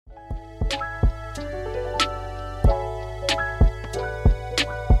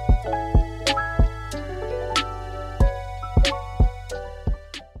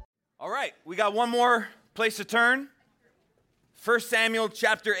we got one more place to turn. 1 Samuel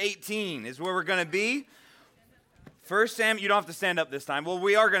chapter 18 is where we're going to be. 1 Samuel, you don't have to stand up this time. Well,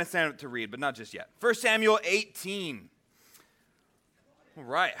 we are going to stand up to read, but not just yet. 1 Samuel 18. All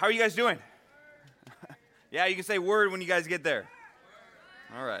right, how are you guys doing? Yeah, you can say word when you guys get there.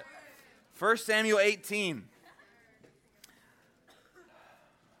 All right. 1 Samuel 18.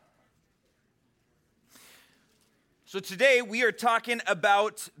 So today we are talking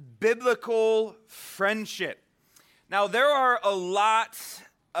about biblical friendship. Now there are a lot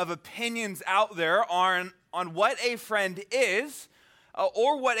of opinions out there on what a friend is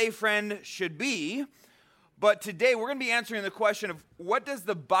or what a friend should be. But today we're going to be answering the question of what does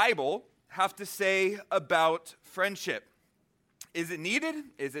the Bible have to say about friendship? Is it needed?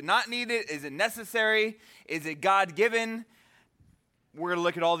 Is it not needed? Is it necessary? Is it God-given? We're going to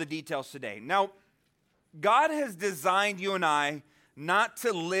look at all the details today. Now, God has designed you and I not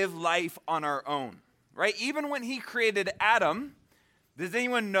to live life on our own, right? Even when he created Adam, does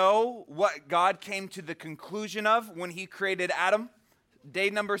anyone know what God came to the conclusion of when he created Adam? Day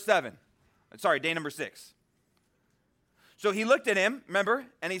number 6. So he looked at him, remember,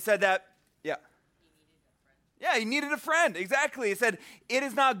 and he said that, he needed a friend, exactly. He said, it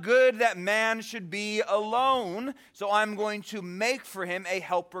is not good that man should be alone, so I'm going to make for him a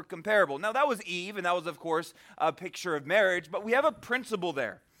helper comparable. Now, that was Eve, and that was, of course, a picture of marriage, but we have a principle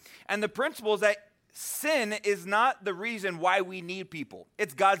there. And the principle is that sin is not the reason why we need people.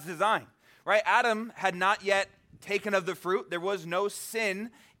 It's God's design, right? Adam had not yet taken of the fruit. There was no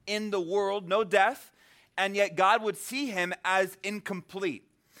sin in the world, no death, and yet God would see him as incomplete.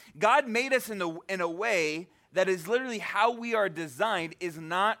 God made us in a way that is literally how we are designed, is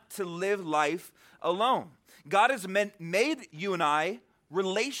not to live life alone. God has made you and I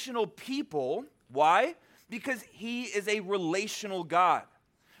relational people. Why? Because he is a relational God,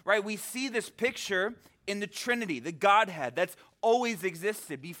 right? We see this picture in the Trinity, the Godhead, that's always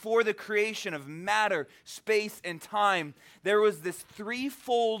existed. Before the creation of matter, space, and time, there was this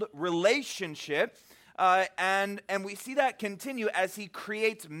threefold relationship, and we see that continue as he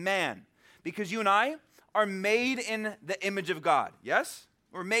creates man. Because you and I are made in the image of God. Yes?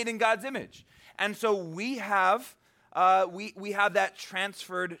 We're made in God's image. And so we have that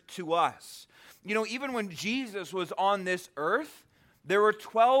transferred to us. You know, even when Jesus was on this earth, there were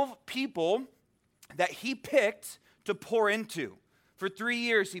 12 people that he picked to pour into. For 3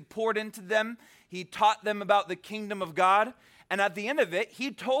 years, he poured into them. He taught them about the kingdom of God. And at the end of it,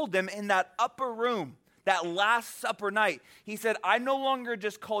 he told them in that upper room, that Last Supper night, he said, I no longer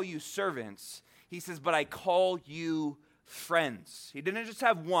just call you servants. He says, but I call you friends. He didn't just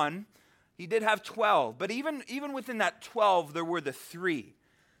have one. He did have 12. But even within that 12, there were the 3.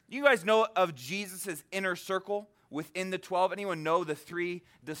 You guys know of Jesus' inner circle within the 12? Anyone know the 3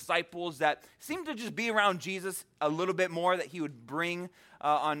 disciples that seemed to just be around Jesus a little bit more, that he would bring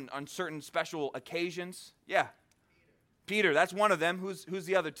on certain special occasions? Yeah. Peter, that's one of them. Who's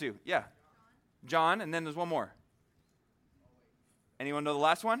the other 2? Yeah. John, and then there's one more. Anyone know the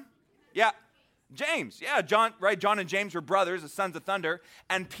last one? Yeah. James, yeah, John, right? John and James were brothers, the sons of thunder,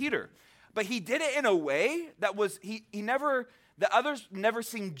 and Peter. But he did it in a way that was, the others never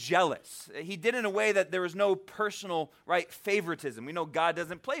seemed jealous. He did it in a way that there was no personal, right, favoritism. We know God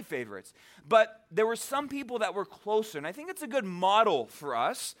doesn't play favorites. But there were some people that were closer, and I think it's a good model for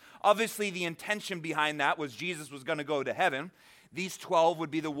us. Obviously, the intention behind that was Jesus was going to go to heaven. These 12 would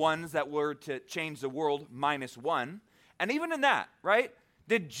be the ones that were to change the world minus 1. And even in that, right?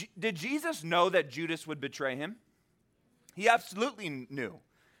 Did Jesus know that Judas would betray him? He absolutely knew.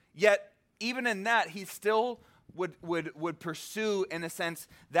 Yet, even in that, he still would pursue, in a sense,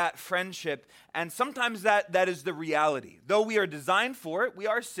 that friendship. And sometimes that is the reality. Though we are designed for it, we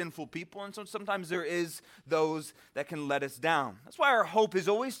are sinful people, and so sometimes there is those that can let us down. That's why our hope is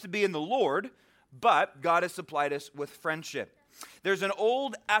always to be in the Lord, but God has supplied us with friendship. There's an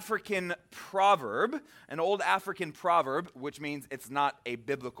old African proverb, which means it's not a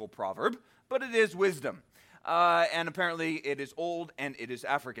biblical proverb, but it is wisdom. And apparently it is old and it is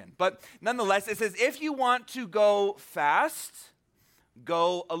African. But nonetheless, it says, if you want to go fast,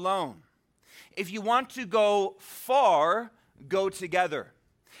 go alone. If you want to go far, go together.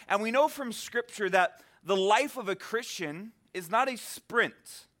 And we know from Scripture that the life of a Christian is not a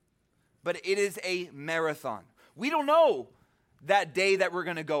sprint, but it is a marathon. We don't know that day that we're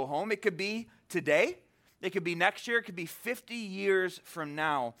going to go home. It could be today. It could be next year. It could be 50 years from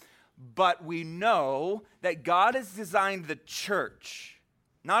now. But we know that God has designed the church,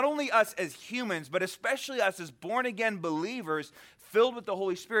 not only us as humans, but especially us as born-again believers filled with the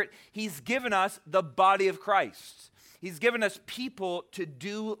Holy Spirit. He's given us the body of Christ. He's given us people to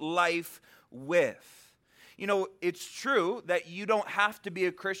do life with. You know, it's true that you don't have to be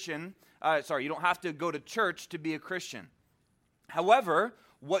a Christian. You don't have to go to church to be a Christian. However,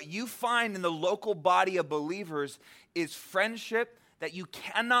 what you find in the local body of believers is friendship that you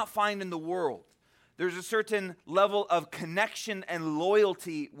cannot find in the world. There's a certain level of connection and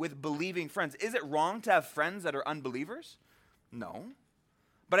loyalty with believing friends. Is it wrong to have friends that are unbelievers? No.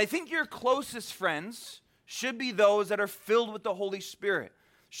 But I think your closest friends should be those that are filled with the Holy Spirit.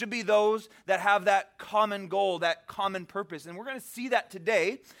 Should be those that have that common goal, that common purpose. And we're going to see that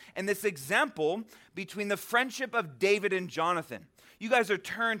today in this example between the friendship of David and Jonathan. You guys are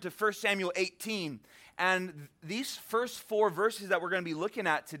turned to 1 Samuel 18. And these first 4 verses that we're going to be looking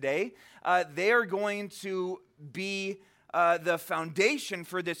at today, they are going to be the foundation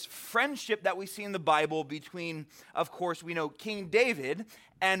for this friendship that we see in the Bible between, of course, we know King David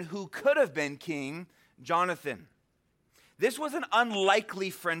and who could have been King Jonathan. This was an unlikely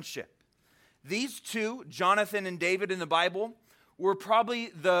friendship. These two, Jonathan and David in the Bible, were probably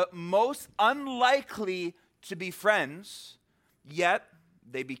the most unlikely to be friends, yet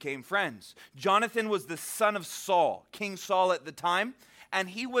they became friends. Jonathan was the son of Saul, King Saul at the time, and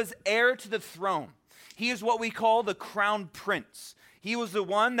he was heir to the throne. He is what we call the crown prince. He was the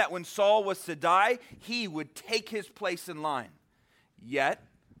one that when Saul was to die, he would take his place in line. Yet,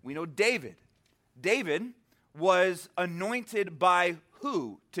 we know David. David was anointed by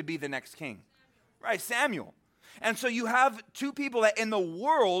who to be the next king? Right, Samuel. And so you have two people that in the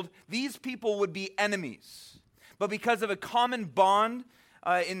world, these people would be enemies. But because of a common bond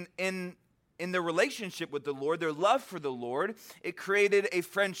in their relationship with the Lord, their love for the Lord, it created a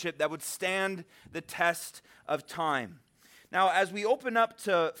friendship that would stand the test of time. Now, as we open up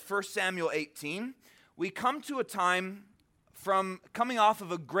to 1 Samuel 18, we come to a time from coming off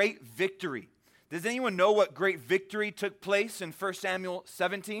of a great victory. Does anyone know what great victory took place in 1 Samuel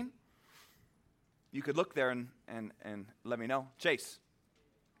 17? You could look there and let me know. Chase.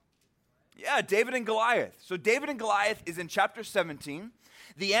 Yeah, David and Goliath. So David and Goliath is in chapter 17.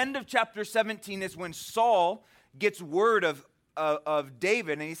 The end of chapter 17 is when Saul gets word of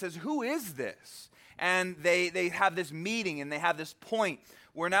David, and he says, "Who is this?" And they have this meeting, and they have this point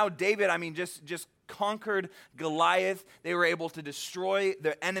where now David, just conquered Goliath. They were able to destroy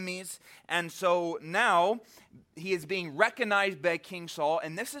their enemies. And so now he is being recognized by King Saul,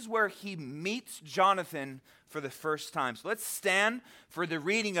 and this is where he meets Jonathan for the first time. So let's stand for the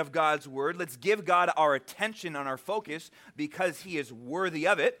reading of God's word. Let's give God our attention and our focus because he is worthy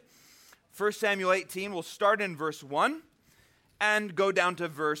of it. 1 Samuel 18, we'll start in verse 1 and go down to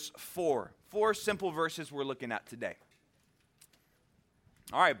verse 4. 4 simple verses we're looking at today.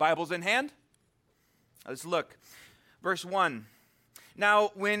 All right, Bibles in hand? Let's look. Verse 1.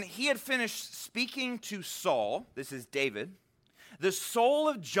 Now, when he had finished speaking to Saul, this is David, the soul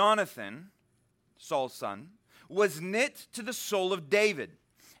of Jonathan, Saul's son, was knit to the soul of David,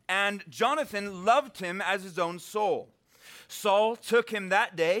 and Jonathan loved him as his own soul. Saul took him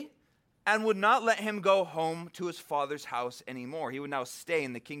that day and would not let him go home to his father's house anymore. He would now stay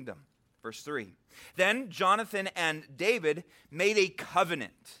in the kingdom. Verse 3. Then Jonathan and David made a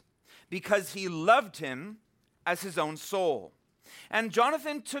covenant, because he loved him as his own soul. And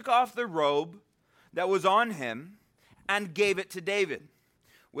Jonathan took off the robe that was on him and gave it to David,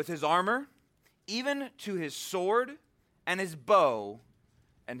 with his armor, even to his sword and his bow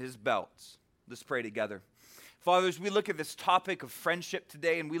and his belts. Let's pray together. Father, as we look at this topic of friendship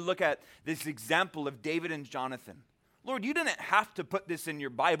today, and we look at this example of David and Jonathan, Lord, you didn't have to put this in your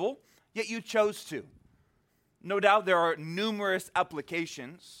Bible, yet you chose to. No doubt there are numerous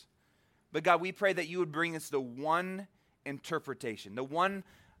applications, but God, we pray that you would bring us the one interpretation, the one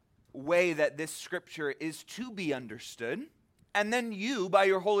way that this scripture is to be understood. And then you, by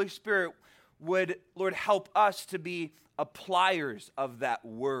your Holy Spirit, would, Lord, help us to be appliers of that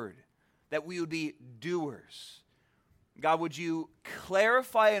word, that we would be doers. God, would you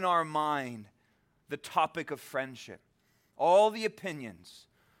clarify in our mind the topic of friendship, all the opinions,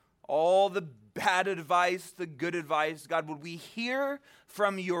 all the bad advice, the good advice. God, would we hear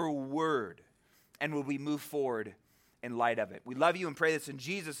from your word, and would we move forward in light of it? We love you and pray this in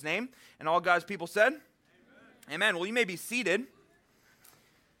Jesus' name. And all God's people said? Amen. Amen. Well, you may be seated.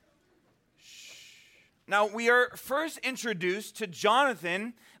 Now, we are first introduced to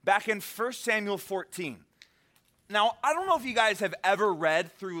Jonathan back in 1 Samuel 14. Now, I don't know if you guys have ever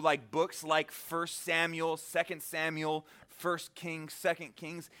read through books like 1 Samuel, 2 Samuel, 1 Kings, 2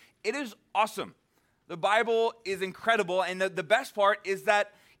 Kings. It is awesome. The Bible is incredible, and the best part is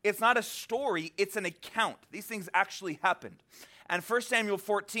that it's not a story, it's an account. These things actually happened. And 1 Samuel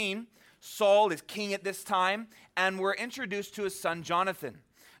 14, Saul is king at this time, and we're introduced to his son Jonathan.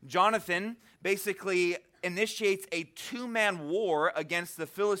 Jonathan basically initiates a two-man war against the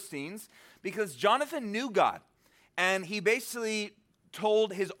Philistines because Jonathan knew God. And he basically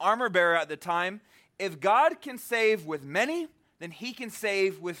told his armor bearer at the time, if God can save with many, then he can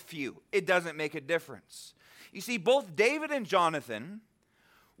save with few. It doesn't make a difference. You see, both David and Jonathan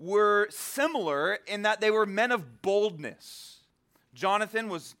were similar in that they were men of boldness. Jonathan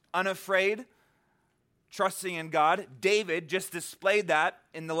was unafraid, trusting in God. David just displayed that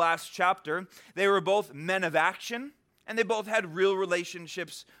in the last chapter. They were both men of action, and they both had real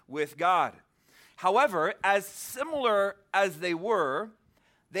relationships with God. However, as similar as they were,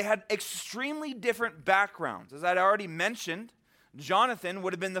 they had extremely different backgrounds. As I'd already mentioned, Jonathan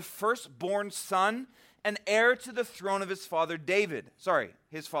would have been the firstborn son and heir to the throne of his father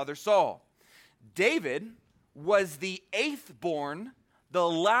his father Saul. David was the eighth born, the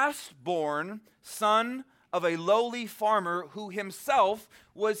last born son of a lowly farmer who himself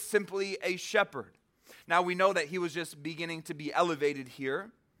was simply a shepherd. Now we know that he was just beginning to be elevated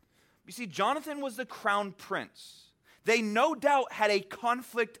here. You see, Jonathan was the crown prince. They no doubt had a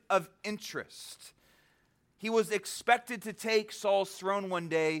conflict of interest. He was expected to take Saul's throne one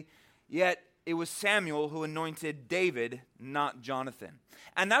day, yet it was Samuel who anointed David, not Jonathan.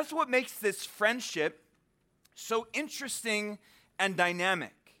 And that's what makes this friendship so interesting and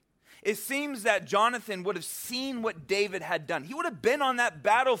dynamic. It seems that Jonathan would have seen what David had done. He would have been on that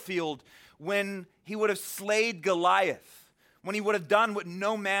battlefield when he would have slayed Goliath, when he would have done what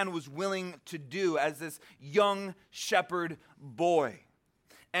no man was willing to do as this young shepherd boy.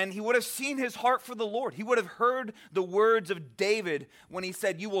 And he would have seen his heart for the Lord. He would have heard the words of David when he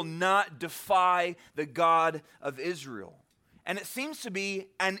said, "You will not defy the God of Israel." And it seems to be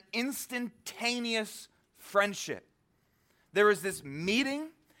an instantaneous friendship. There was this meeting,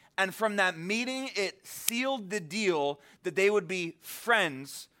 and from that meeting, it sealed the deal that they would be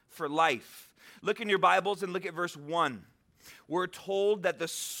friends for life. Look in your Bibles and look at verse 1. We're told that the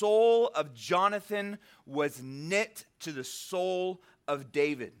soul of Jonathan was knit to the soul of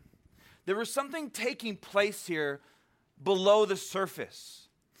David. There was something taking place here below the surface.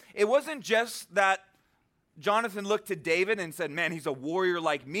 It wasn't just that Jonathan looked to David and said, man, he's a warrior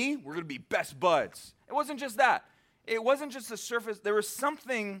like me. We're going to be best buds. It wasn't just that. It wasn't just the surface. There was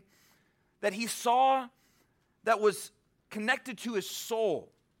something that he saw that was connected to his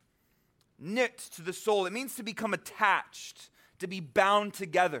soul, knit to the soul. It means to become attached, to be bound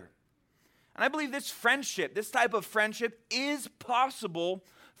together. And I believe this friendship, this type of friendship, is possible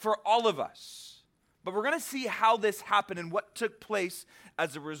for all of us. But we're going to see how this happened and what took place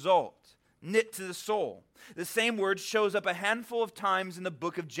as a result. Knit to the soul. The same word shows up a handful of times in the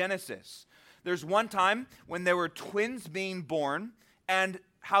book of Genesis. There's one time when there were twins being born, and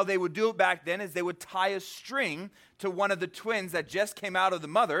how they would do it back then is they would tie a string to one of the twins that just came out of the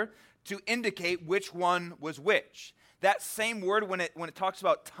mother to indicate which one was which. That same word, when it talks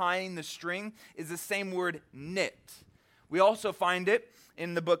about tying the string, is the same word knit. We also find it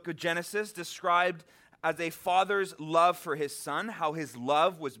in the book of Genesis described as a father's love for his son, how his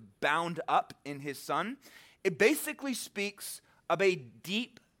love was bound up in his son. It basically speaks of a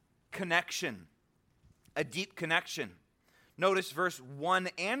deep connection. A deep connection. Notice verse 1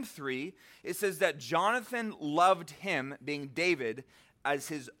 and 3, it says that Jonathan loved him, being David, as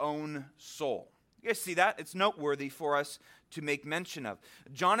his own soul. You guys see that? It's noteworthy for us to make mention of.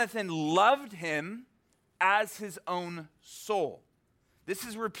 Jonathan loved him as his own soul. This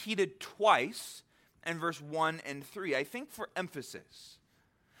is repeated twice in verse 1 and 3, I think for emphasis.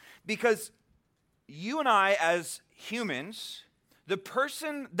 Because you and I, as humans, the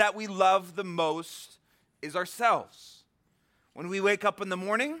person that we love the most is ourselves. When we wake up in the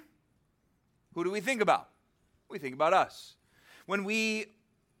morning, who do we think about? We think about us. When we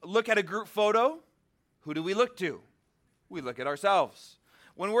look at a group photo, who do we look to? We look at ourselves.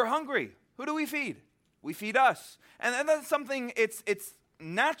 When we're hungry, who do we feed? We feed us. And that's something, it's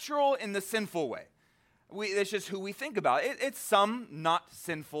natural in the sinful way. It's just who we think about. It's some not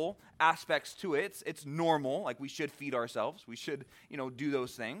sinful aspects to it. It's normal, like we should feed ourselves. We should, do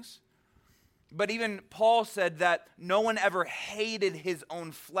those things. But even Paul said that no one ever hated his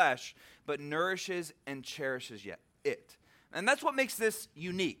own flesh, but nourishes and cherishes it. And that's what makes this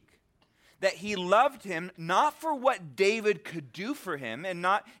unique. That he loved him not for what David could do for him, and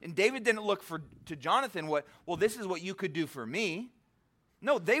David didn't look to Jonathan this is what you could do for me.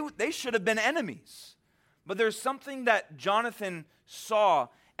 No, they should have been enemies. But there's something that Jonathan saw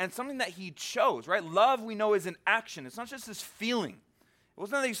and something that he chose, right? Love, we know, is an action. It's not just this feeling. It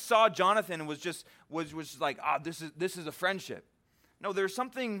wasn't that he saw Jonathan and was like, this is a friendship. No, there's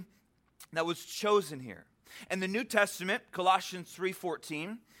something that was chosen here. In the New Testament, Colossians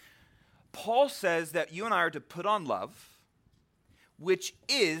 3:14, Paul says that you and I are to put on love, which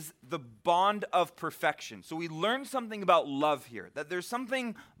is the bond of perfection. So we learn something about love here, that there's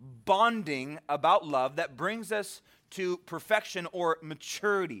something bonding about love that brings us to perfection or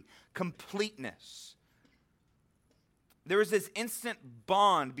maturity, completeness. There was this instant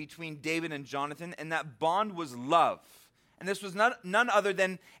bond between David and Jonathan, and that bond was love. And this was none other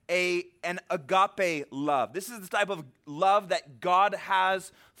than an agape love. This is the type of love that God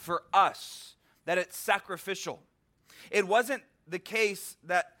has for us, that it's sacrificial. It wasn't the case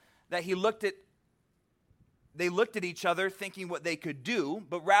that they looked at each other thinking what they could do,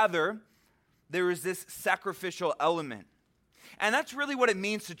 but rather there is this sacrificial element. And that's really what it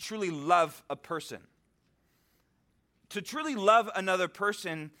means to truly love a person. To truly love another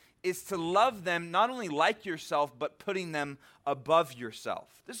person is to love them not only like yourself, but putting them above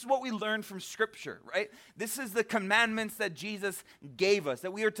yourself. This is what we learn from Scripture, right? This is the commandments that Jesus gave us,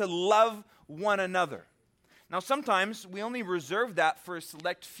 that we are to love one another. Now, sometimes we only reserve that for a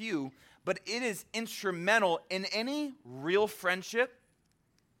select few, but it is instrumental in any real friendship.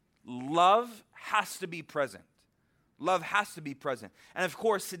 Love has to be present. Love has to be present. And of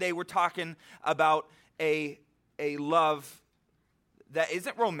course, today we're talking about a love that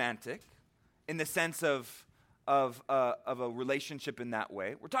isn't romantic in the sense of a relationship in that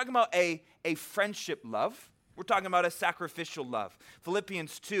way. We're talking about a friendship love. We're talking about a sacrificial love.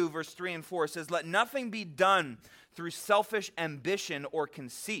 Philippians 2, verse 3 and 4 says, "Let nothing be done through selfish ambition or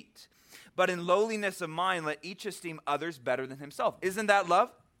conceit, but in lowliness of mind, let each esteem others better than himself." Isn't that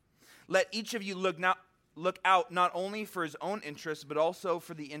love? Let each of you look out not only for his own interests, but also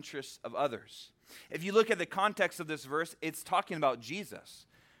for the interests of others. If you look at the context of this verse, it's talking about Jesus.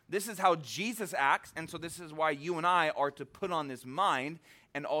 This is how Jesus acts, and so this is why you and I are to put on this mind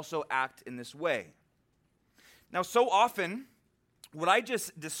and also act in this way. Now, so often, what I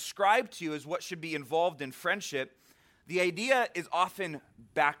just described to you is what should be involved in friendship. The idea is often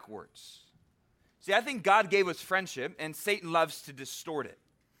backwards. See, I think God gave us friendship, and Satan loves to distort it.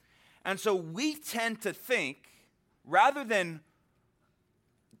 And so we tend to think, rather than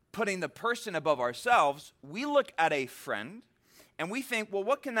putting the person above ourselves, we look at a friend and we think, well,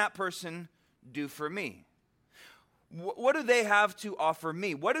 what can that person do for me? What do they have to offer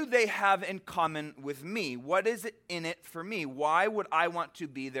me? What do they have in common with me? What is it in it for me? Why would I want to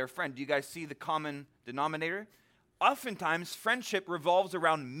be their friend? Do you guys see the common denominator? Oftentimes, friendship revolves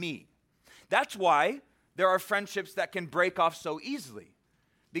around me. That's why there are friendships that can break off so easily,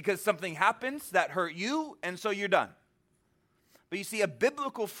 because something happens that hurt you, and so you're done. But you see, a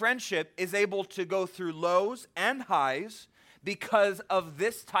biblical friendship is able to go through lows and highs because of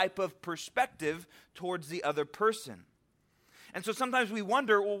this type of perspective towards the other person. And so sometimes we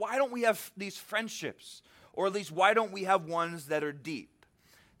wonder, well, why don't we have these friendships? Or at least, why don't we have ones that are deep?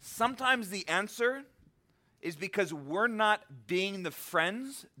 Sometimes the answer is because we're not being the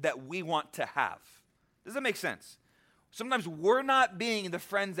friends that we want to have. Does that make sense? Sometimes we're not being the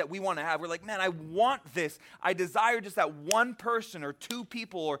friends that we want to have. We're like, man, I want this. I desire just that one person or two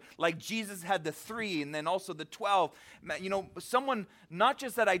people, or like Jesus had the 3 and then also the 12. You know, someone not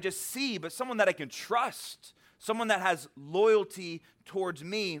just that I just see, but someone that I can trust. Someone that has loyalty towards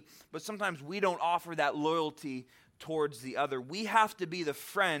me, but sometimes we don't offer that loyalty towards the other. We have to be the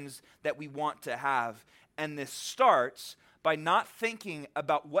friends that we want to have. And this starts by not thinking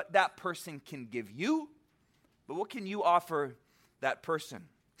about what that person can give you, but what can you offer that person?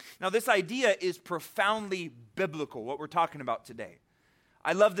 Now, this idea is profoundly biblical, what we're talking about today.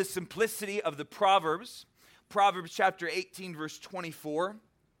 I love the simplicity of the Proverbs. Proverbs chapter 18, verse 24.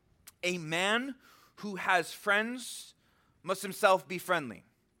 A man who has friends must himself be friendly.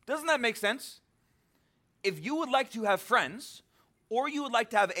 Doesn't that make sense? If you would like to have friends, or you would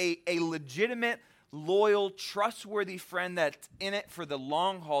like to have a legitimate, loyal, trustworthy friend that's in it for the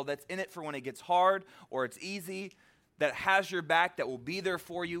long haul, that's in it for when it gets hard or it's easy, that has your back, that will be there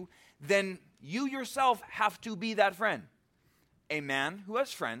for you, then you yourself have to be that friend. A man who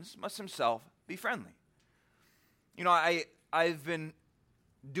has friends must himself be friendly. You know, I've been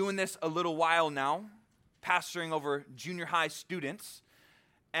doing this a little while now, pastoring over junior high students,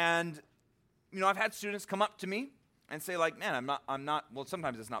 and, you know, I've had students come up to me and say, like, man, I'm not, well,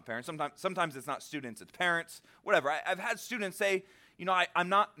 sometimes it's not parents, sometimes it's not students, it's parents, whatever. I've had students say, you know, I'm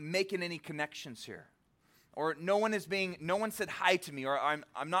not making any connections here. Or no one said hi to me, or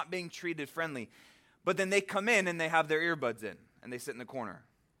I'm not being treated friendly. But then they come in and they have their earbuds in, and they sit in the corner.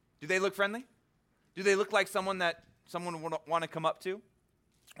 Do they look friendly? Do they look like someone that someone would want to come up to?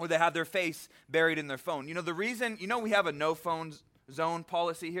 Or they have their face buried in their phone? You know, the reason, you know, we have a no phone zone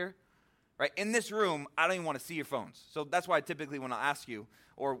policy here, right? In this room, I don't even want to see your phones. So that's why typically when I ask you,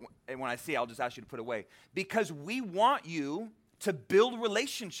 or when I see, I'll just ask you to put it away. Because we want you to build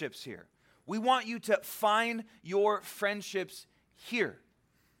relationships here. We want you to find your friendships here,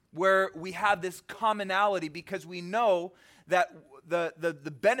 where we have this commonality, because we know that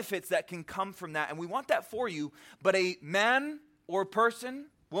the benefits that can come from that, and we want that for you. But a man or person,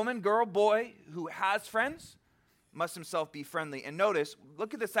 woman, girl, boy, who has friends must himself be friendly. And notice,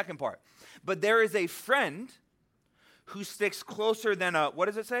 look at the second part. But there is a friend who sticks closer than a, what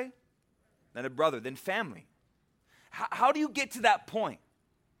does it say? Than a brother, than family. How do you get to that point?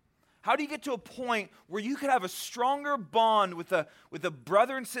 How do you get to a point where you could have a stronger bond with a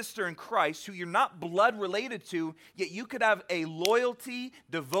brother and sister in Christ who you're not blood related to, yet you could have a loyalty,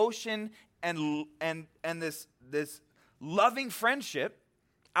 devotion, and this loving friendship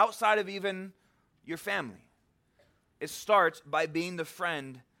outside of even your family? It starts by being the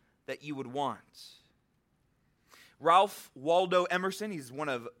friend that you would want. Ralph Waldo Emerson, he's one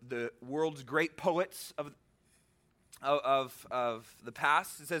of the world's great poets of the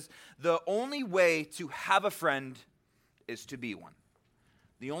past. It says, the only way to have a friend is to be one.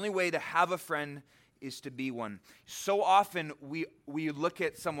 The only way to have a friend is to be one. So often we look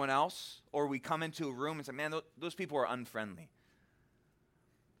at someone else, or we come into a room and say, man, those people are unfriendly,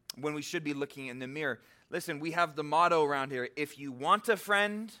 when we should be looking in the mirror. Listen, we have the motto around here, if you want a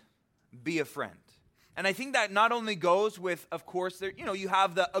friend, be a friend. And I think that not only goes with, of course, you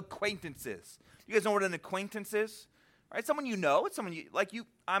have the acquaintances. You guys know what an acquaintance is? Right? Someone you know, it's someone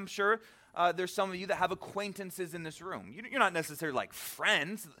I'm sure there's some of you that have acquaintances in this room. You're not necessarily like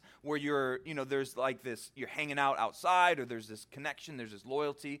friends where there's like this, you're hanging out outside, or there's this connection, there's this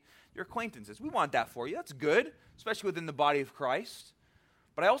loyalty. Your acquaintances, we want that for you. That's good, especially within the body of Christ.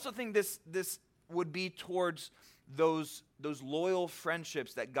 But I also think this would be towards those loyal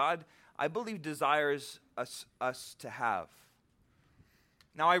friendships that God, I believe, desires us to have.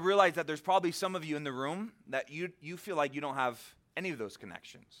 Now, I realize that there's probably some of you in the room that you feel like you don't have any of those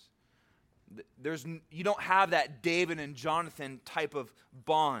connections. You don't have that David and Jonathan type of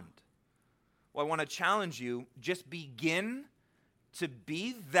bond. Well, I want to challenge you, just begin to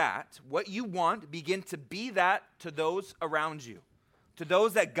be that, what you want, begin to be that to those around you, to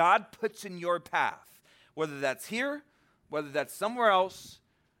those that God puts in your path, whether that's here, whether that's somewhere else,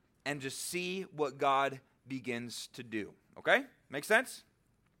 and just see what God begins to do. Okay? Make sense?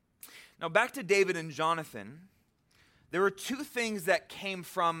 Now, back to David and Jonathan. There were two things that came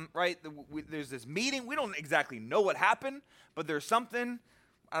from, right? There's this meeting. We don't exactly know what happened, but there's something.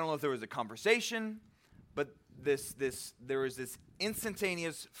 I don't know if there was a conversation, but there was this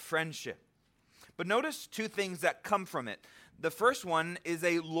instantaneous friendship. But notice two things that come from it. The first one is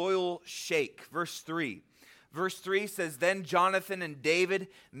a loyal shake. Verse 3. Verse 3 says, then Jonathan and David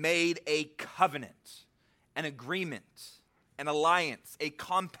made a covenant, an agreement, an alliance, a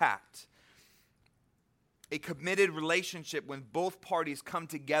compact, a committed relationship when both parties come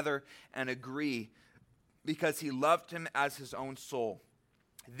together and agree because he loved him as his own soul.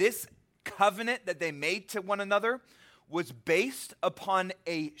 This covenant that they made to one another was based upon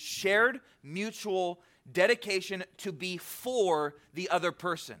a shared mutual dedication to be for the other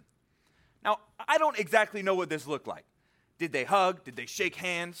person. Now, I don't exactly know what this looked like. Did they hug? Did they shake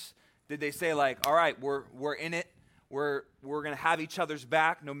hands? Did they say like, all right, we're in it. We're going to have each other's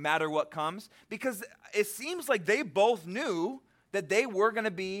back no matter what comes? Because it seems like they both knew that they were going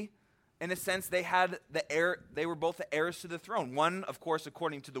to be, in a sense, they were both the heirs to the throne. One, of course,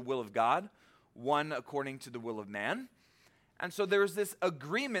 according to the will of God. One, according to the will of man. And so there's this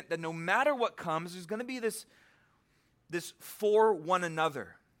agreement that no matter what comes, there's going to be this for one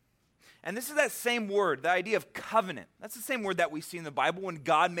another. And this is that same word, the idea of covenant. That's the same word that we see in the Bible when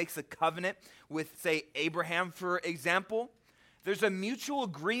God makes a covenant with, say, Abraham, for example. There's a mutual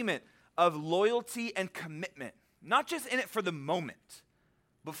agreement of loyalty and commitment, not just in it for the moment,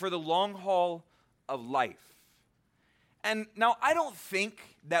 but for the long haul of life. And now I don't think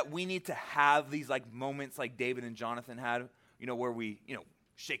that we need to have these like moments like David and Jonathan had, where we,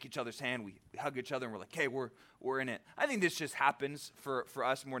 shake each other's hand, we hug each other, and we're like, hey, we're in it. I think this just happens for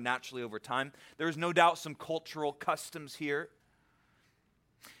us more naturally over time. There's no doubt some cultural customs here.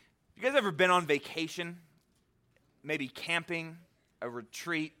 You guys ever been on vacation? Maybe camping, a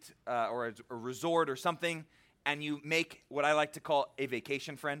retreat, or a resort or something, and you make what I like to call a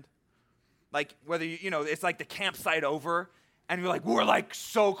vacation friend? Like whether, it's like the campsite over, and you're like, we're like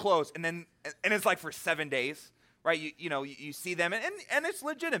so close, and it's like for 7 days. Right, you see them, and it's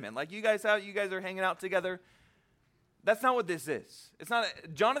legitimate. Like you guys are hanging out together. That's not what this is. It's not.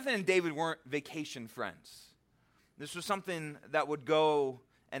 Jonathan and David weren't vacation friends. This was something that would go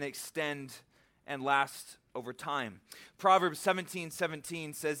and extend and last over time. Proverbs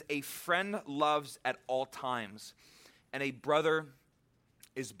 17:17 says, "A friend loves at all times, and a brother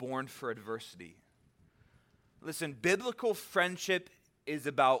is born for adversity." Listen, biblical friendship is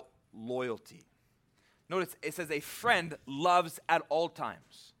about loyalty. Notice it says a friend loves at all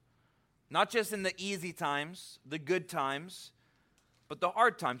times. Not just in the easy times, the good times, but the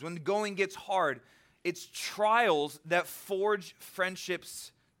hard times. When the going gets hard, it's trials that forge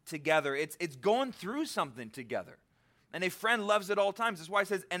friendships together. It's going through something together. And a friend loves at all times. That's why it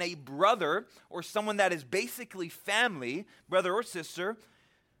says, and a brother, or someone that is basically family, brother or sister,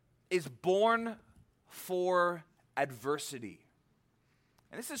 is born for adversity.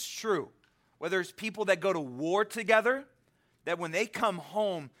 And this is true. Whether it's people that go to war together, that when they come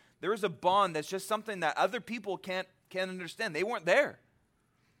home, there is a bond that's just something that other people can't understand. They weren't there.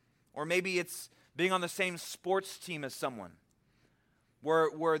 Or maybe it's being on the same sports team as someone,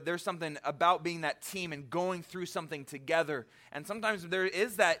 where there's something about being that team and going through something together. And sometimes there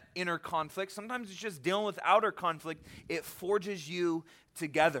is that inner conflict. Sometimes it's just dealing with outer conflict. It forges you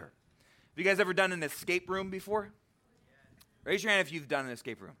together. Have you guys ever done an escape room before? Raise your hand if you've done an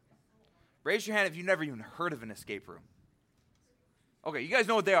escape room. Raise your hand if you've never even heard of an escape room. Okay, you guys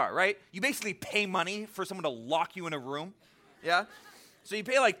know what they are, right? You basically pay money for someone to lock you in a room. Yeah? So you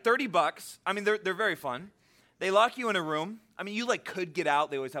pay like $30. I mean, they're very fun. They lock you in a room. I mean, you like could get out.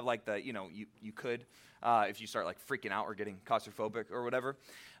 They always have like the, you could if you start like freaking out or getting claustrophobic or whatever.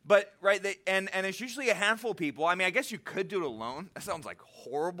 But, right, and it's usually a handful of people. I mean, I guess you could do it alone. That sounds like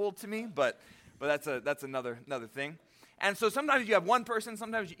horrible to me, but that's another thing. And so sometimes you have one person,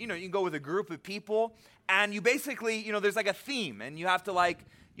 sometimes, you can go with a group of people, and you basically, there's like a theme, and you have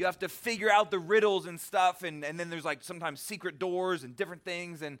to figure out the riddles and stuff, and then there's like sometimes secret doors and different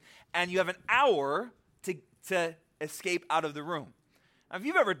things, and you have an hour to escape out of the room. Now, if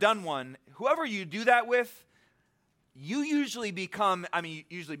you've ever done one, whoever you do that with, you usually become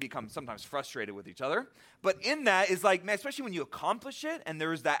sometimes frustrated with each other. But in that is like, man, especially when you accomplish it and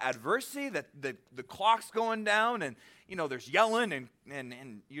there's that adversity, that the clock's going down and, there's yelling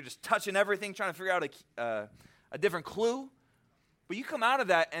and you're just touching everything, trying to figure out a different clue. But you come out of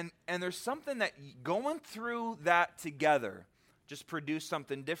that and there's something that going through that together just produced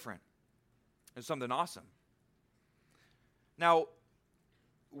something different. It's something awesome. Now,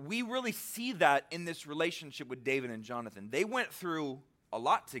 we really see that in this relationship with David and Jonathan. They went through a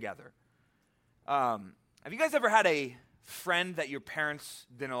lot together. Have you guys ever had a friend that your parents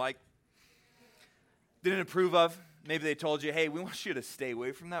didn't like? Didn't approve of? Maybe they told you, hey, we want you to stay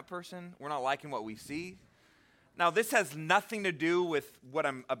away from that person. We're not liking what we see. Now, this has nothing to do with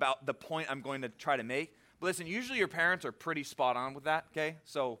the point I'm going to try to make. But listen, usually your parents are pretty spot on with that, okay?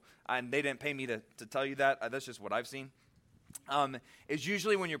 So, and they didn't pay me to tell you that. That's just what I've seen. Is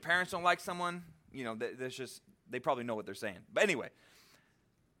usually when your parents don't like someone, they probably know what they're saying. But anyway,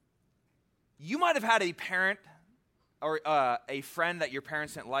 you might have had a parent or a friend that your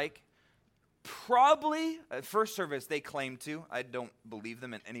parents didn't like. Probably, at first service, they claim to. I don't believe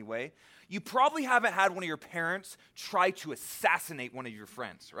them in any way. You probably haven't had one of your parents try to assassinate one of your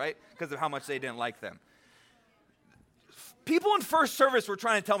friends, right? Because of how much they didn't like them. People in first service were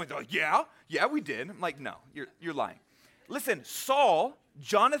trying to tell me, they're like, yeah, we did. I'm like, no, you're lying. Listen, Saul,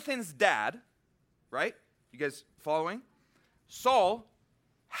 Jonathan's dad, right? You guys following? Saul,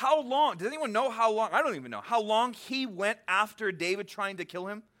 how long? Does anyone know how long? I don't even know. How long he went after David trying to kill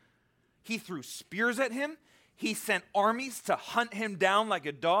him? He threw spears at him. He sent armies to hunt him down like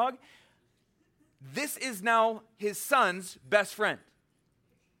a dog. This is now his son's best friend.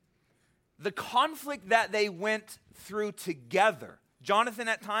 The conflict that they went through together, Jonathan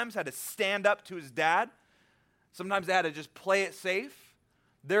at times had to stand up to his dad. Sometimes they had to just play it safe.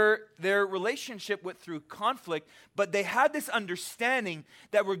 Their relationship went through conflict, but they had this understanding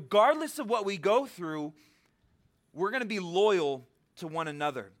that regardless of what we go through, we're going to be loyal to one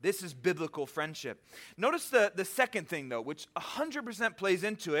another. This is biblical friendship. Notice the second thing, though, which 100% plays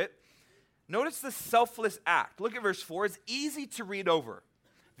into it. Notice the selfless act. Look at verse 4. It's easy to read over.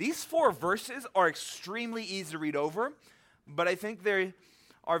 These 4 verses are extremely easy to read over, but I think they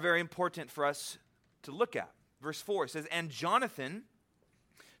are very important for us to look at. Verse 4 says, and Jonathan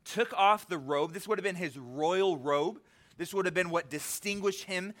took off the robe. This would have been his royal robe. This would have been what distinguished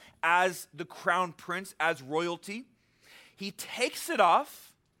him as the crown prince, as royalty. He takes it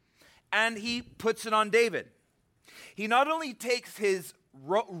off and he puts it on David. He not only takes his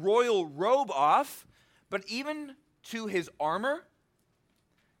royal robe off, but even to his armor,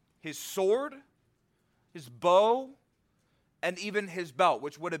 his sword, his bow, and even his belt,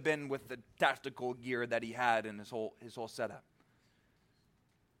 which would have been with the tactical gear that he had in his whole setup.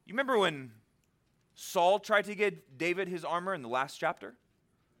 You remember when Saul tried to get David his armor in the last chapter?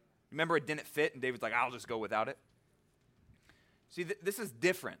 Remember it didn't fit, and David's like, I'll just go without it. See, this is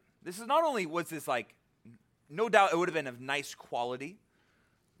different. This is not only was this like, no doubt it would have been of nice quality.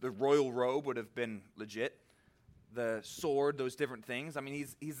 The royal robe would have been legit. The sword, those different things. I mean,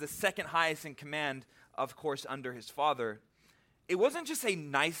 he's the second highest in command, of course, under his father. It wasn't just a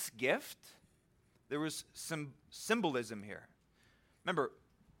nice gift. There was some symbolism here. Remember,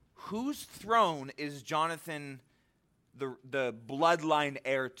 whose throne is Jonathan the bloodline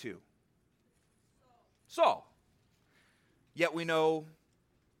heir to? Saul. Yet we know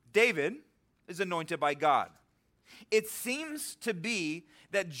David is anointed by God. It seems to be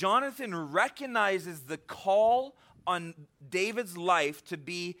that Jonathan recognizes the call on David's life to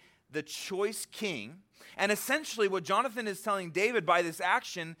be the choice king. And essentially what Jonathan is telling David by this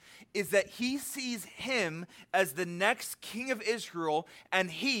action is that he sees him as the next king of Israel, and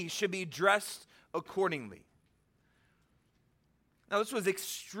he should be dressed accordingly. Now, this was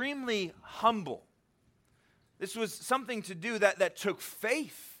extremely humble. This was something to do that took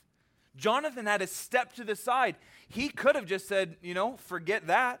faith. Jonathan had to step to the side. He could have just said, forget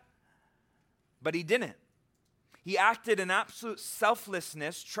that. But he didn't. He acted in absolute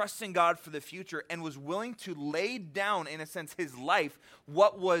selflessness, trusting God for the future, and was willing to lay down, in a sense, his life,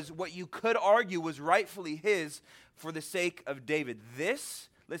 what you could argue was rightfully his, for the sake of David. This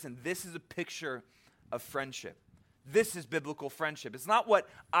is a picture of friendship. This is biblical friendship. It's not what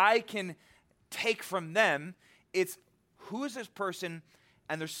I can take from them. It's who is this person,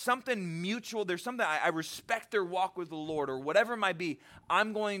 and there's something mutual. There's something, I respect their walk with the Lord, or whatever it might be.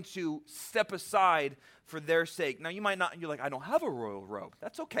 I'm going to step aside for their sake. Now, you might not, you're like, I don't have a royal robe.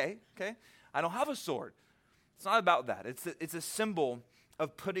 That's okay. I don't have a sword. It's not about that. It's a symbol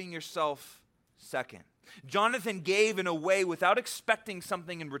of putting yourself second. Jonathan gave in a way without expecting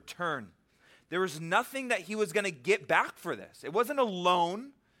something in return. There was nothing that he was going to get back for this. It wasn't a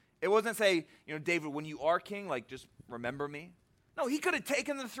loan. It wasn't say, David, when you are king, just remember me. No, he could have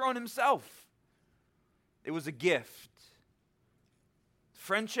taken the throne himself. It was a gift.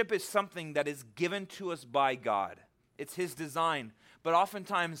 Friendship is something that is given to us by God. It's his design. But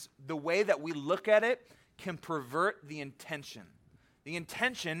oftentimes, the way that we look at it can pervert the intention. The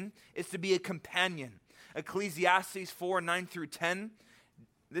intention is to be a companion. Ecclesiastes 4:9-10.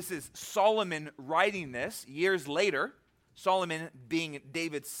 This is Solomon writing this years later. Solomon being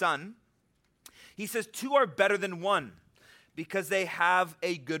David's son. He says, two are better than one, because they have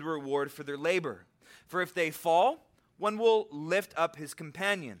a good reward for their labor. For if they fall, one will lift up his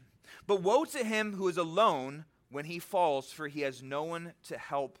companion. But woe to him who is alone when he falls, for he has no one to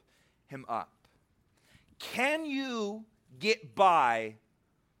help him up. Can you get by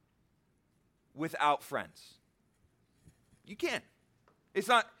without friends? You can't. It's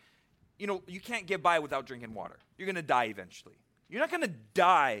not, you can't get by without drinking water. You're going to die eventually. You're not going to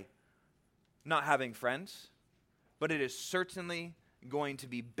die not having friends, but it is certainly going to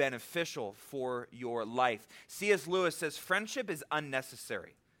be beneficial for your life. C.S. Lewis says friendship is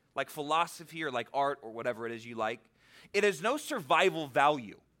unnecessary, like philosophy or like art or whatever it is you like. It has no survival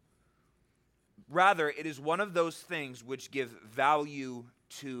value. Rather, it is one of those things which give value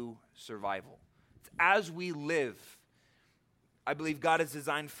to survival. It's as we live, I believe God has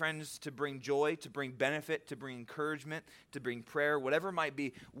designed friends to bring joy, to bring benefit, to bring encouragement, to bring prayer, whatever it might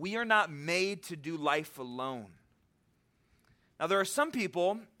be. We are not made to do life alone. Now, there are some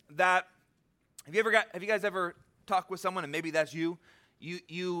people that, have you guys ever talked with someone, and maybe that's you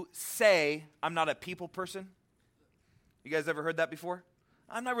say, I'm not a people person? You guys ever heard that before?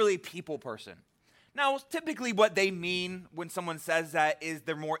 I'm not really a people person. Now, typically what they mean when someone says that is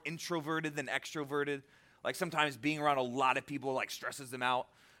they're more introverted than extroverted. Like sometimes being around a lot of people stresses them out.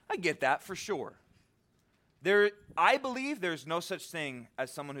 I get that for sure. I believe there's no such thing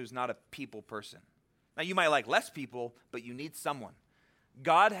as someone who's not a people person. Now, you might like less people, but you need someone.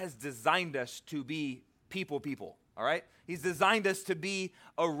 God has designed us to be people, all right? He's designed us to be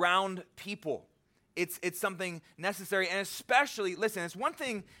around people. It's something necessary, and especially, listen, it's one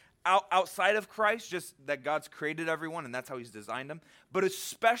thing outside of Christ, just that God's created everyone, and that's how he's designed them, but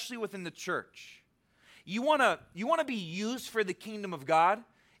especially within the church. You want to be used for the kingdom of God?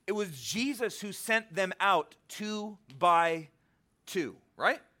 It was Jesus who sent them out 2 by 2,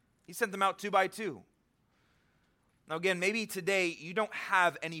 right? He sent them out 2 by 2. Now again, maybe today you don't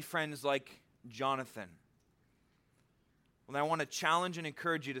have any friends like Jonathan. Well, I want to challenge and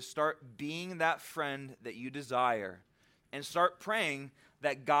encourage you to start being that friend that you desire and start praying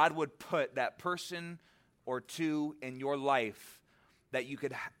that God would put that person or two in your life that you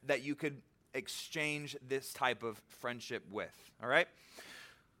could exchange this type of friendship with, all right?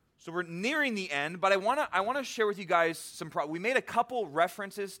 So we're nearing the end, but I want to share with you guys we made a couple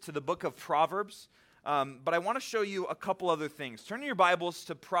references to the book of Proverbs, but I want to show you a couple other things. Turn your Bibles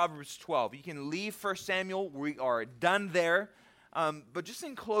to Proverbs 12. You can leave 1 Samuel. We are done there. But just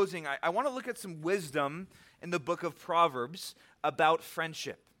in closing, I want to look at some wisdom in the book of Proverbs about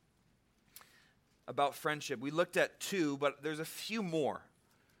friendship. About friendship. We looked at 2, but there's a few more.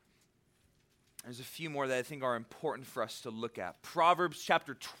 There's a few more that I think are important for us to look at. Proverbs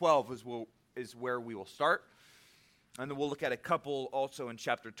chapter 12 is where we will start. And then we'll look at a couple also in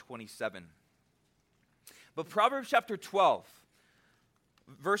chapter 27. But Proverbs chapter 12,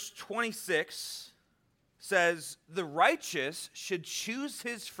 verse 26 says, "The righteous should choose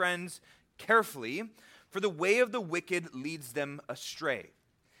his friends carefully, for the way of the wicked leads them astray."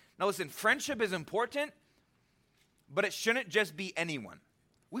 Now listen, friendship is important, but it shouldn't just be anyone.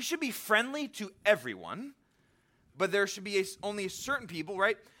 We should be friendly to everyone, but there should be only certain people,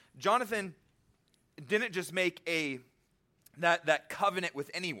 right? Jonathan didn't just make that covenant with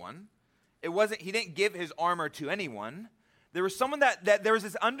anyone. He didn't give his armor to anyone. There was someone that there was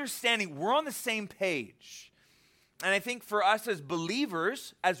this understanding, we're on the same page. And I think for us as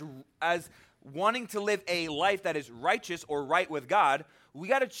believers, as wanting to live a life that is righteous or right with God, we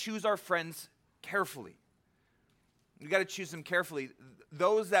got to choose our friends carefully. We got to choose them carefully.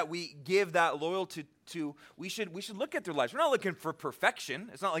 Those that we give that loyalty to, we should look at their lives. We're not looking for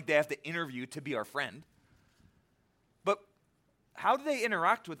perfection. It's not like they have to interview to be our friend. But how do they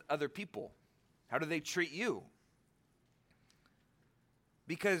interact with other people? How do they treat you?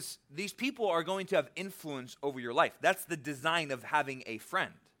 Because these people are going to have influence over your life. That's the design of having a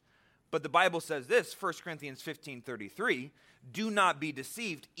friend. But the Bible says this, 1 Corinthians 15:33, "Do not be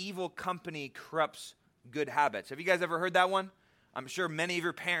deceived. Evil company corrupts good habits." Have you guys ever heard that one? I'm sure many of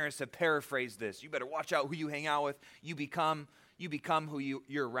your parents have paraphrased this. You better watch out who you hang out with. You become who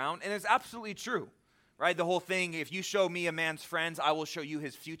you're around. And it's absolutely true, right? The whole thing, if you show me a man's friends, I will show you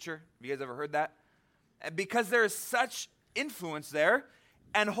his future. Have you guys ever heard that? And because there is such influence there,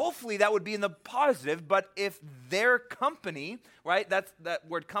 and hopefully that would be in the positive, but if their company, right, that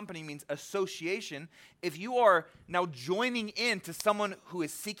word company means association, if you are now joining in to someone who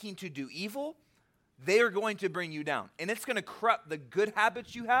is seeking to do evil, they are going to bring you down. And it's going to corrupt the good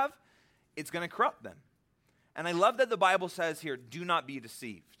habits you have. It's going to corrupt them. And I love that the Bible says here, do not be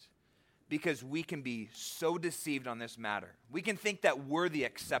deceived. Because we can be so deceived on this matter. We can think that we're the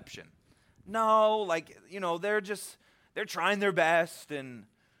exception. No, they're trying their best. And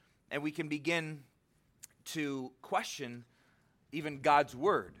we can begin to question even God's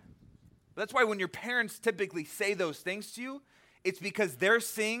word. That's why when your parents typically say those things to you, it's because they're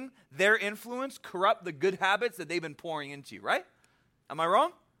seeing their influence corrupt the good habits that they've been pouring into you, right? Am I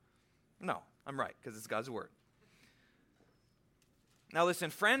wrong? No, I'm right, because it's God's word. Now listen,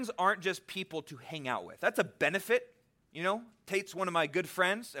 friends aren't just people to hang out with. That's a benefit, Tate's one of my good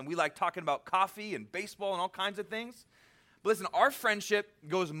friends, and we like talking about coffee and baseball and all kinds of things. But listen, our friendship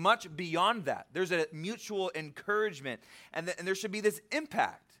goes much beyond that. There's a mutual encouragement, and there should be this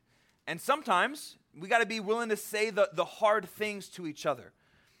impact. And sometimes we got to be willing to say the hard things to each other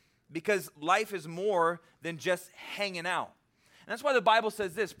because life is more than just hanging out. And that's why the Bible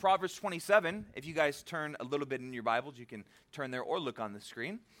says this, Proverbs 27. If you guys turn a little bit in your Bibles, you can turn there or look on the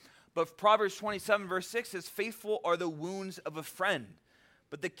screen. But Proverbs 27 verse 6 says, "Faithful are the wounds of a friend,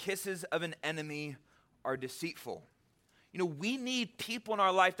 but the kisses of an enemy are deceitful." We need people in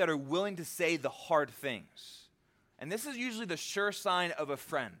our life that are willing to say the hard things. And this is usually the sure sign of a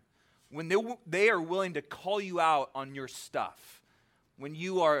friend. When they are willing to call you out on your stuff, when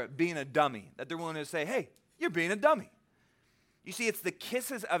you are being a dummy, that they're willing to say, hey, you're being a dummy. You see, it's the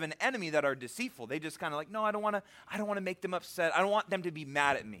kisses of an enemy that are deceitful. They just kind of like, no, I don't want to make them upset. I don't want them to be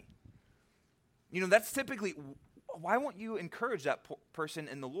mad at me. That's typically, why won't you encourage that person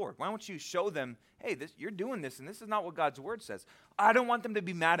in the Lord? Why don't you show them, hey, you're doing this, and this is not what God's word says. I don't want them to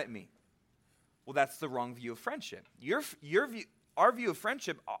be mad at me. Well, that's the wrong view of friendship. Your view. Our view of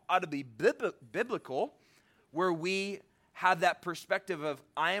friendship ought to be biblical, where we have that perspective of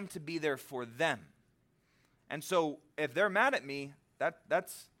I am to be there for them. And so if they're mad at me,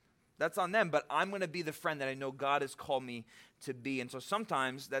 that's on them, but I'm going to be the friend that I know God has called me to be. And so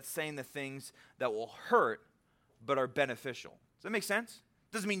sometimes that's saying the things that will hurt but are beneficial. Does that make sense?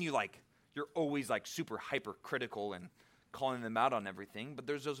 Doesn't mean you're always super hypercritical and calling them out on everything, but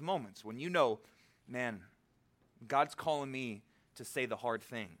there's those moments when man, God's calling me to say the hard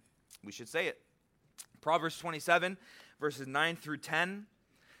thing. We should say it. Proverbs 27, verses 9 through 10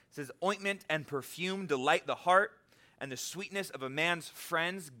 says, "Ointment and perfume delight the heart, and the sweetness of a man's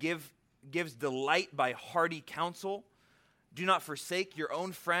friends gives delight by hearty counsel. Do not forsake your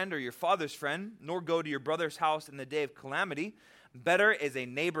own friend or your father's friend, nor go to your brother's house in the day of calamity. Better is a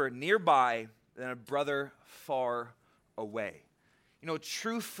neighbor nearby than a brother far away. You know,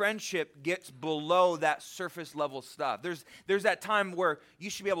 true friendship gets below that surface level stuff. There's that time where you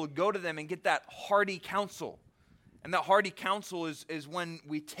should be able to go to them and get that hearty counsel. And that hearty counsel is when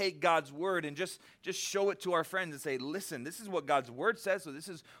we take God's word and just show it to our friends and say, listen, this is what God's word says, so this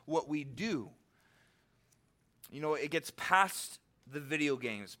is what we do. You know, it gets past the video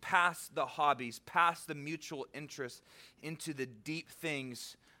games, past the hobbies, past the mutual interests, into the deep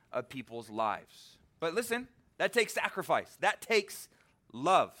things of people's lives. But listen, that takes sacrifice. That takes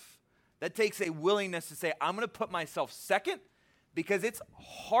love. That takes a willingness to say, I'm going to put myself second because it's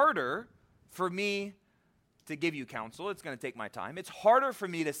harder for me to give you counsel. It's going to take my time. It's harder for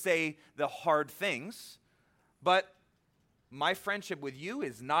me to say the hard things, but my friendship with you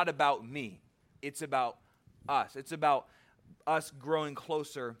is not about me. It's about us. It's about us growing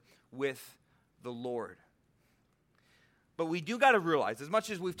closer with the Lord. But we do got to realize, as much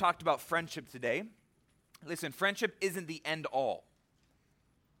as we've talked about friendship today, listen, friendship isn't the end all.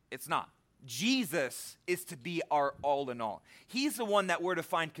 It's not. Jesus is to be our all in all. He's the one that we're to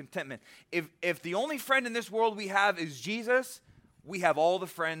find contentment. If the only friend in this world we have is Jesus, we have all the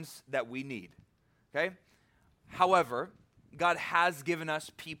friends that we need. Okay? However, God has given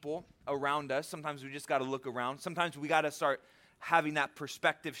us people around us. Sometimes we just got to look around. Sometimes we got to start having that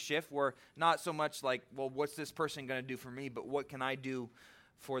perspective shift where not so much like, well, what's this person going to do for me, but what can I do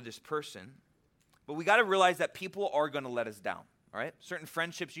for this person? But we got to realize that people are going to let us down, all right? Certain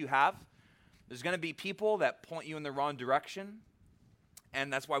friendships you have, there's going to be people that point you in the wrong direction,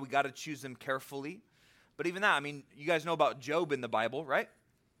 and that's why we got to choose them carefully. But even that, I mean, you guys know about Job in the Bible, right?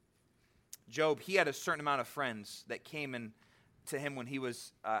 Job, he had a certain amount of friends that came in to him when he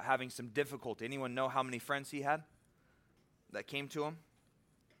was having some difficulty. Anyone know how many friends he had that came to him?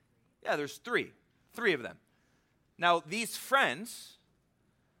 Yeah, there's three of them. Now, these friends,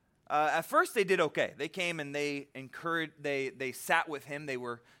 at first they did okay. They came and they encouraged, they sat with him. They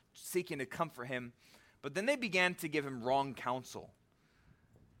were seeking to comfort him. But then they began to give him wrong counsel.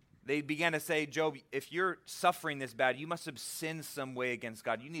 They began to say, Job, if you're suffering this bad, you must have sinned some way against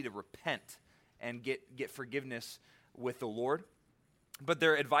God. You need to repent and get forgiveness with the Lord. But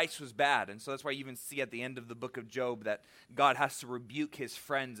their advice was bad, and so that's why you even see at the end of the book of Job that God has to rebuke his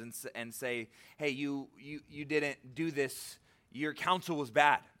friends and say, hey, you didn't do this. Your counsel was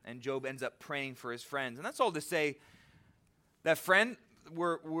bad. And Job ends up praying for his friends. And that's all to say that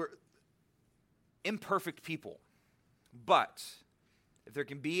we're imperfect people. But if there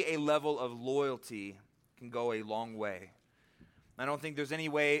can be a level of loyalty, it can go a long way. I don't think there's any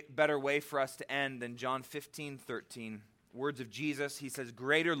better way for us to end than John 15:13. Words of Jesus, he says,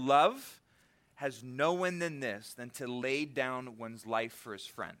 greater love has no one than this, than to lay down one's life for his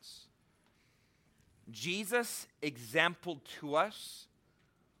friends. Jesus exampled to us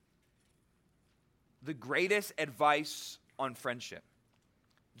the greatest advice on friendship.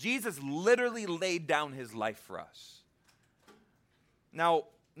 Jesus literally laid down his life for us. Now,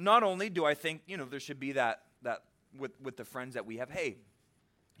 not only do I think, there should be that with the friends that we have, hey,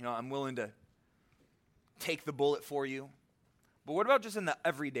 I'm willing to take the bullet for you. But what about just in the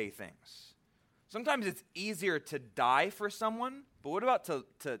everyday things? Sometimes it's easier to die for someone, but what about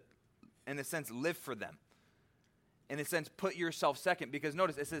to in a sense, live for them? In a sense, put yourself second. Because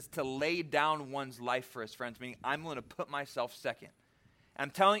notice, it says to lay down one's life for his friends, meaning I'm going to put myself second.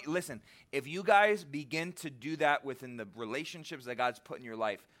 I'm telling you, listen, if you guys begin to do that within the relationships that God's put in your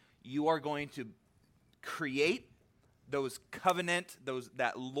life, you are going to create those covenant,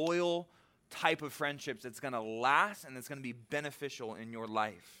 that loyal type of friendships that's going to last and that's going to be beneficial in your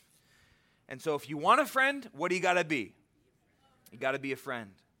life. And so if you want a friend, what do you got to be? You got to be a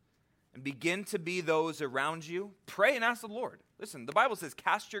friend. And begin to be those around you. Pray and ask the Lord. Listen, the Bible says,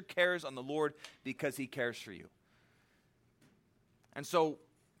 cast your cares on the Lord because he cares for you. And so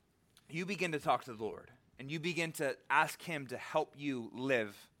you begin to talk to the Lord. And you begin to ask him to help you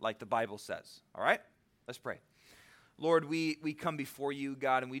live like the Bible says. All right? Let's pray. Lord, we come before you,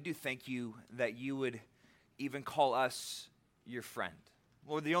 God, and we do thank you that you would even call us your friend.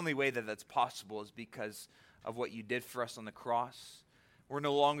 Lord, the only way that that's possible is because of what you did for us on the cross. We're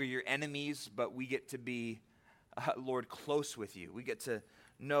no longer your enemies, but we get to be, Lord, close with you. We get to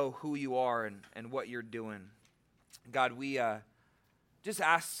know who you are and what you're doing. God, we just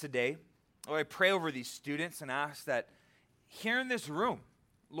ask today, Lord, I pray over these students and ask that here in this room,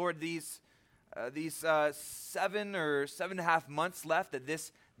 Lord, these 7 or 7.5 months left that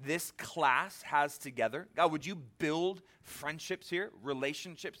this class has together, God, would you build friendships here,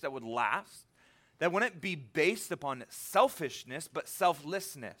 relationships that would last, that wouldn't be based upon selfishness, but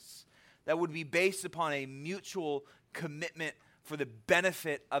selflessness, that would be based upon a mutual commitment for the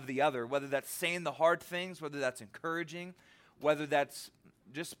benefit of the other, whether that's saying the hard things, whether that's encouraging, whether that's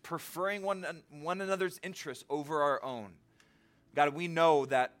just preferring one another's interests over our own. God, we know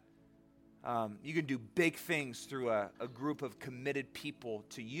that you can do big things through a group of committed people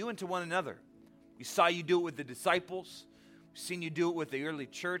to you and to one another. We saw you do it with the disciples. We've seen you do it with the early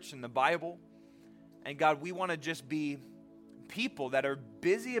church and the Bible. And God, we want to just be people that are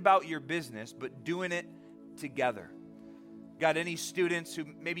busy about your business, but doing it together. God, any students who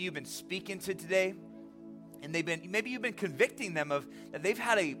maybe you've been speaking to today, and maybe you've been convicting them of that they've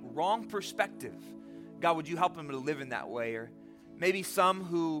had a wrong perspective. God, would you help them to live in that way? Or maybe some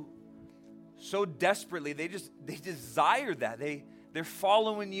who so desperately, they desire that. They're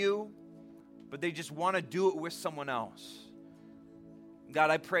following you, but they just want to do it with someone else. God,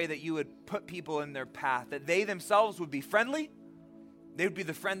 I pray that you would put people in their path, that they themselves would be friendly. They would be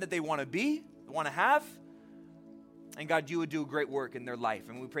the friend that they want to be, want to have. And God, you would do a great work in their life.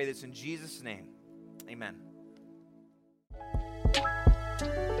 And we pray this in Jesus' name. Amen.